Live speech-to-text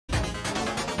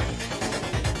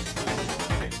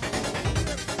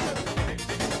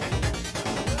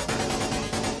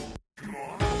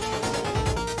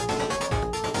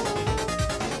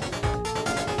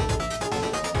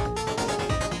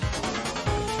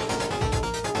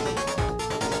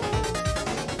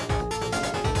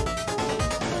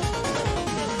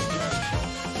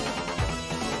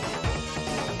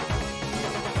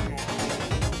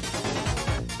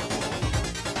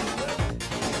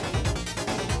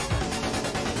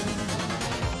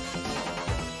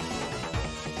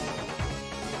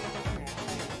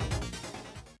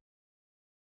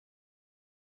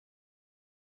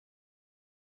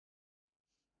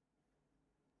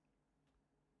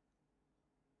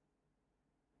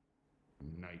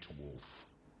Night Wolf.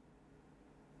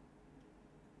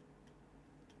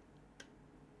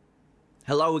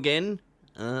 Hello again,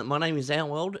 my name is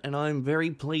Outworld, and I'm very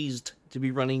pleased to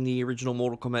be running the original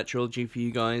Mortal Kombat trilogy for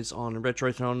you guys on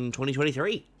Retrothon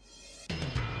 2023.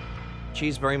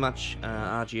 Cheers very much,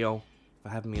 RGL, for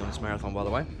having me on this marathon, by the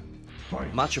way.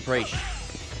 Much appreciated.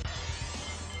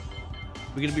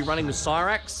 We're going to be running with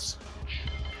Cyrax.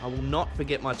 I will not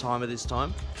forget my timer this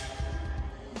time.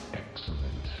 Excellent.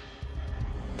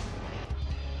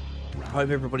 Hope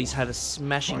everybody's had a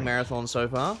smashing marathon so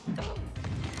far.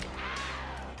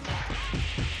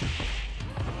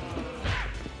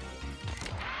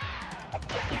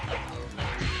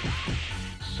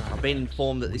 I've been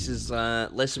informed that this is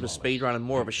less of a speedrun and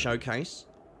more of a showcase.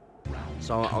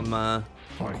 So I'm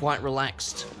quite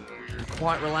relaxed.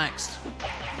 Quite relaxed.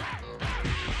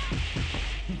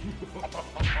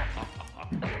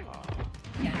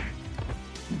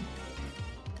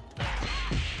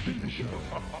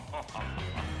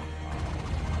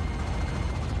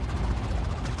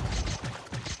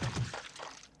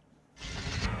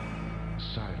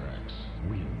 Cyrax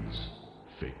wins.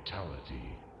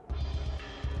 Fatality.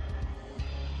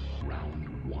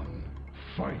 Round 1.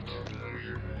 Fight.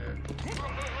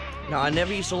 Now, I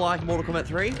never used to like Mortal Kombat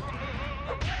 3.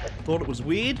 Thought it was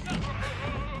weird.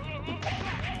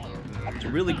 It's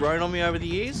really grown on me over the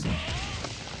years.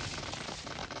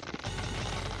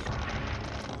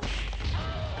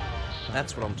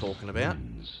 That's what I'm talking about.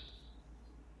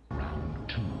 Round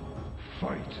 2.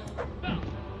 Fight.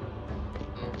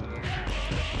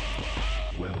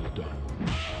 Well done.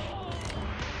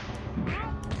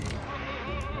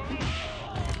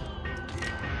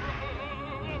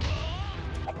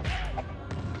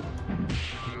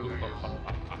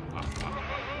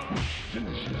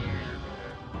 Finish him.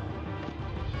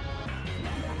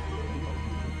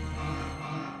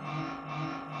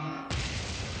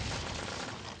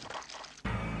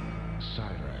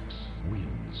 Cyrax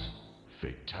wins.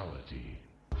 Fatality.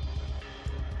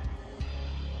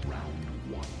 Round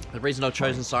 1. The reason I've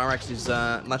chosen Cyrax is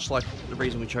much like the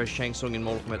reason we chose Shang Tsung in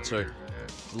Mortal Kombat 2.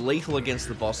 It's lethal against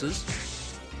the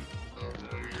bosses.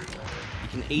 You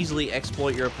can easily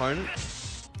exploit your opponent.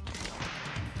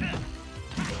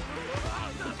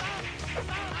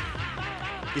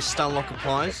 This stun lock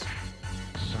applies.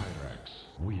 Cyrax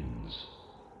wins.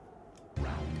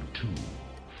 Round 2.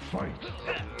 Fight.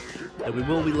 And we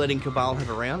will be letting Cabal have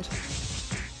a round.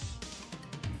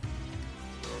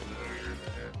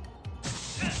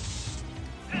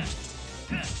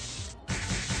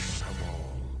 Cabal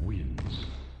wins.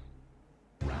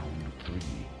 Round 3.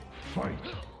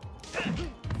 Fight.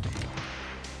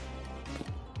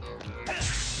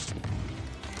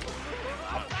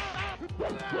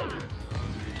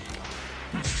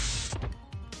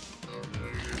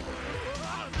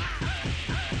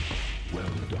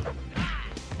 Well done.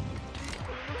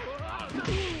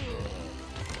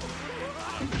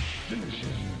 Finish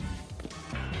him.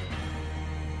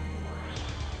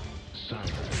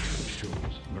 Cyrax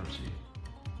shows mercy.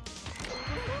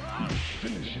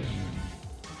 Finish him.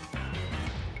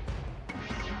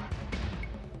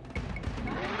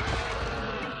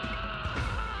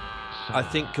 I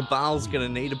think Cabal's gonna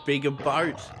need a bigger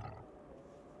boat.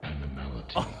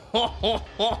 Animality.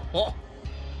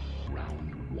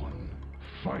 Round 1.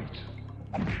 Fight.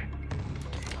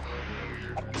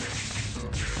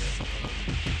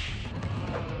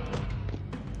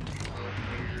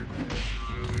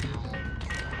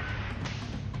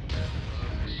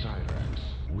 Cyrax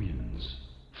wins.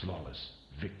 Flawless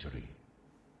victory.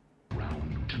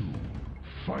 Round 2.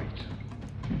 Fight.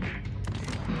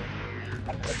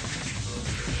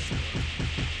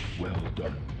 Well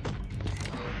done.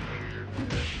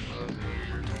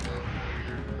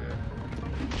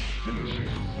 Finish him.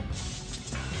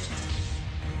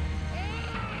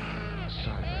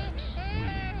 Cyrax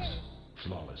wins.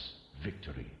 Flawless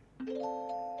victory.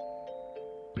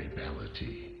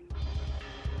 Babality.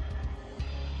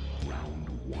 Round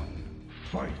 1.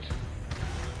 Fight.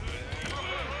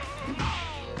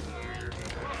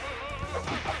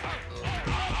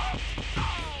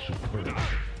 Superb.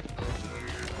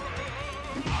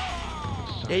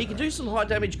 Yeah, you can do some high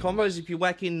damage combos if you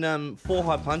whack in 4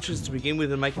 high punches to begin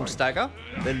with and make them stagger,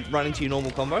 then run into your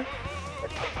normal combo.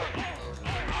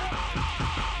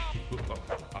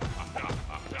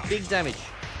 Big damage.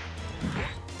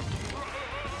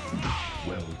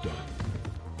 Well done.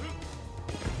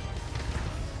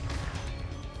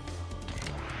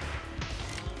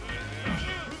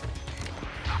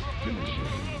 Finish him.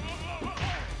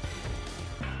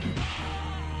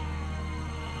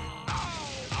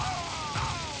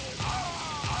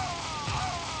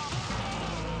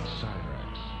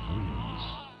 Cyrax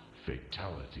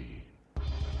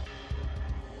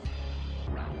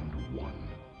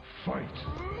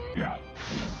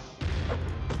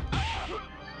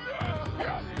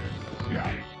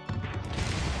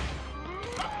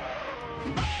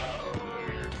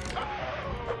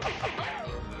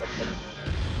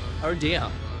Oh dear.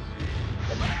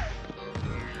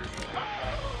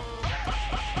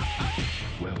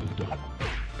 Well done.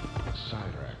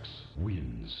 Cyrax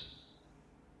wins.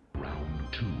 Round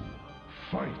 2.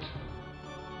 Fight.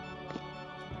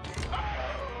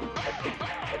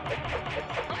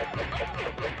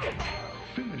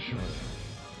 Finisher.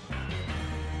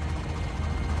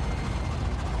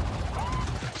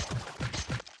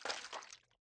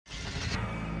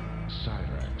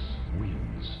 Cyrax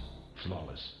wins.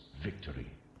 Flawless victory.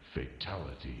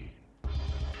 Fatality.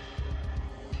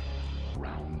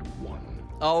 Round 1.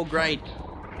 Oh great.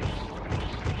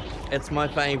 It's my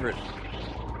favorite.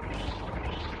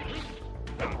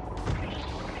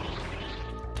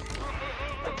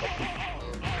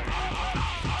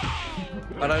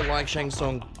 I don't like Shang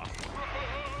Tsung.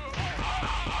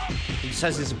 He just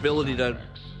has this ability to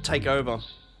take over,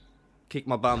 kick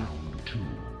my bum. 2.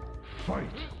 Fight.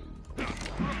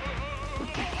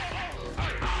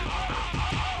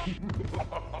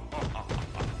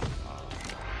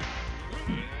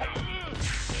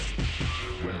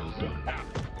 Well done.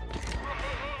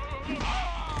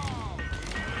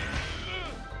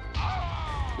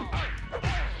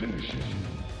 Finish him.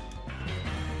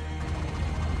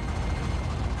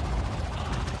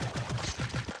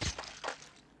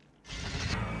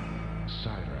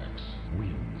 Cyrax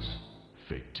wins.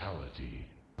 Fatality.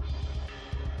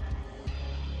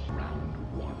 Round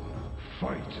 1.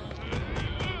 Fight.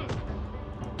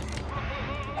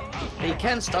 You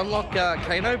can stun lock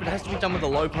Kano, but it has to be done with a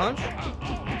low punch.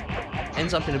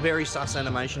 Ends up in a very sus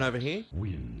animation over here.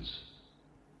 Wins.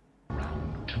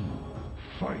 Round 2.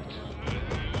 Fight.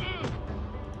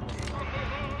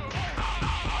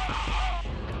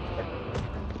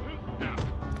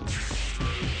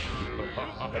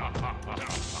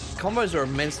 Combos are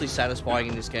immensely satisfying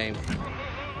in this game.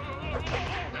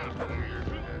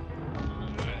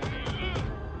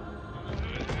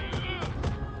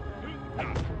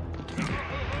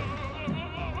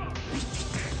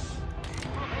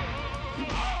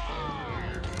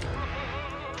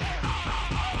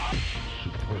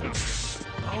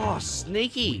 Oh,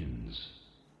 sneaky. Wins.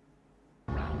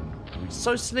 Round 3.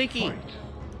 So sneaky. Fight.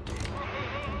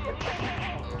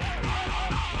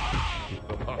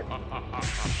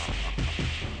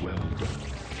 Well done.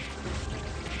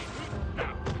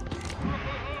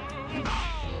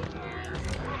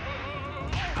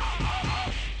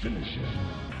 Finish him.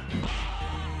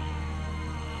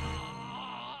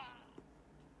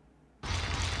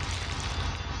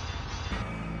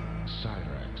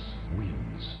 Cyrax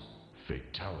wins.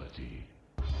 Fatality.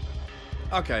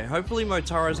 Okay, hopefully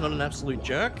Motaro's not an absolute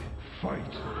jerk. Fight.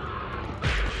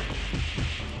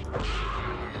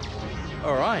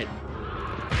 Alright.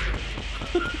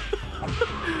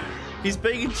 He's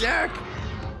being a jerk.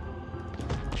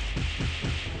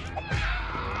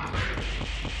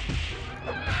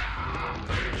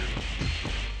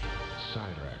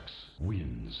 Cyrax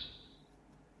wins.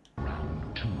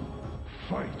 Round 2.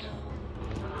 Fight.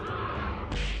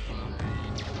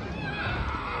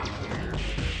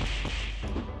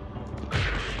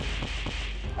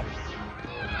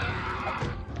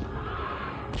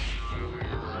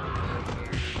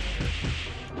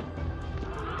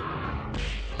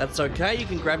 That's okay, you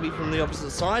can grab me from the opposite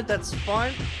side, that's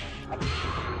fine.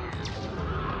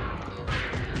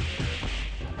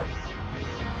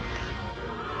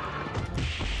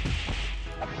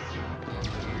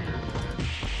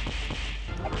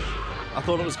 I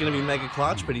thought it was going to be mega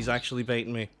clutch, but he's actually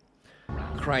beaten me.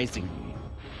 Crazy.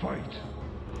 Fight.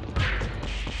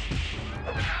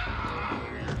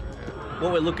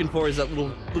 What we're looking for is that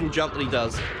little jump that he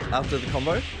does after the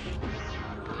combo.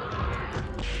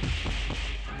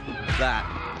 That.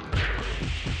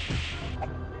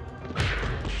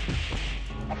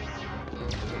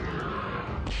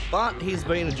 But he's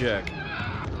been a jerk.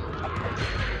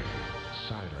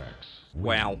 Cyrax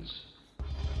Wow. wins.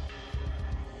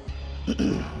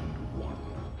 1.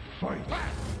 Fight.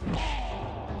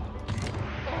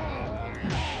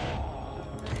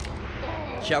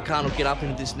 Shao Kahn will get up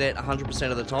into this net 100%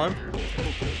 of the time.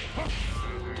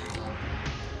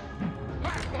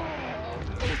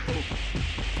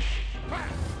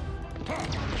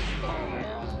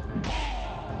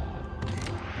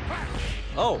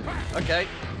 Oh, okay.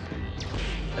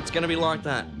 It's gonna be like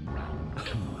that.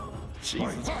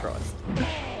 Jesus Christ.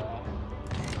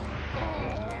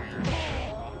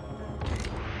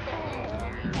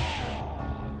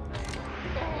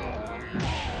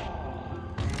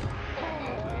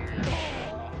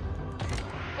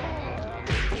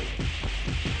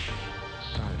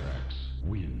 Cyrax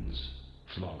wins.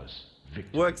 Flawless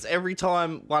victory. Works every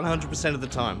time, 100% of the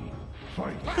time.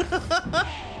 Fight.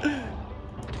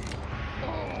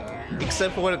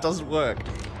 Except for when it doesn't work.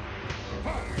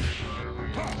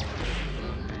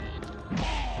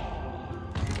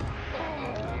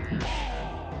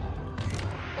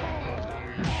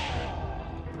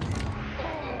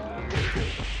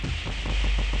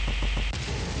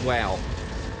 Wow.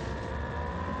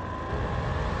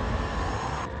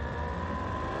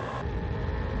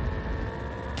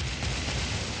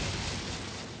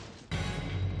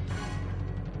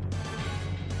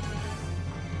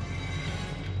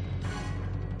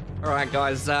 Alright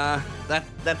guys,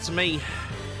 that's me.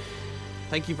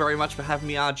 Thank you very much for having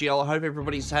me, RGL. I hope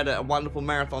everybody's had a wonderful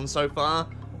marathon so far.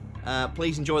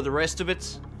 Please enjoy the rest of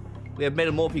it. We have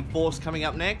Metamorphic Force coming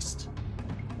up next.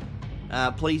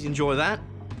 Please enjoy that.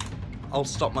 I'll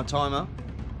stop my timer.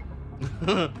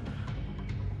 It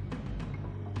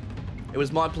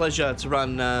was my pleasure to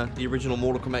run the original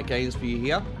Mortal Kombat games for you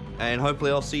here. And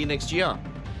hopefully I'll see you next year.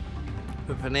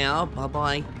 But for now,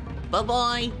 bye-bye.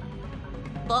 Bye-bye.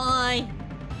 Bye.